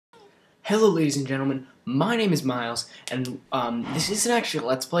Hello ladies and gentlemen, my name is Miles, and this isn't actually a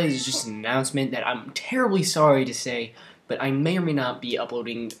Let's Play, it's just an announcement that I'm terribly sorry to say, but I may or may not be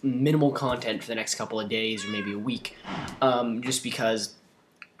uploading minimal content for the next couple of days, or maybe a week, just because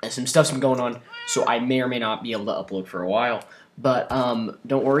some stuff's been going on, so I may or may not be able to upload for a while. But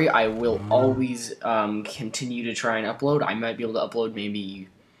don't worry, I will always continue to try and upload. I might be able to upload maybe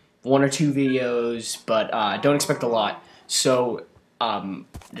 1 or 2 videos, but don't expect a lot. So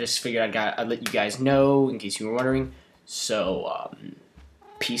just figured I'd let you guys know in case you were wondering. So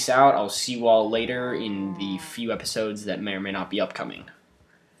peace out. I'll see you all later in the few episodes that may or may not be upcoming.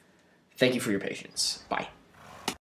 Thank you for your patience. Bye.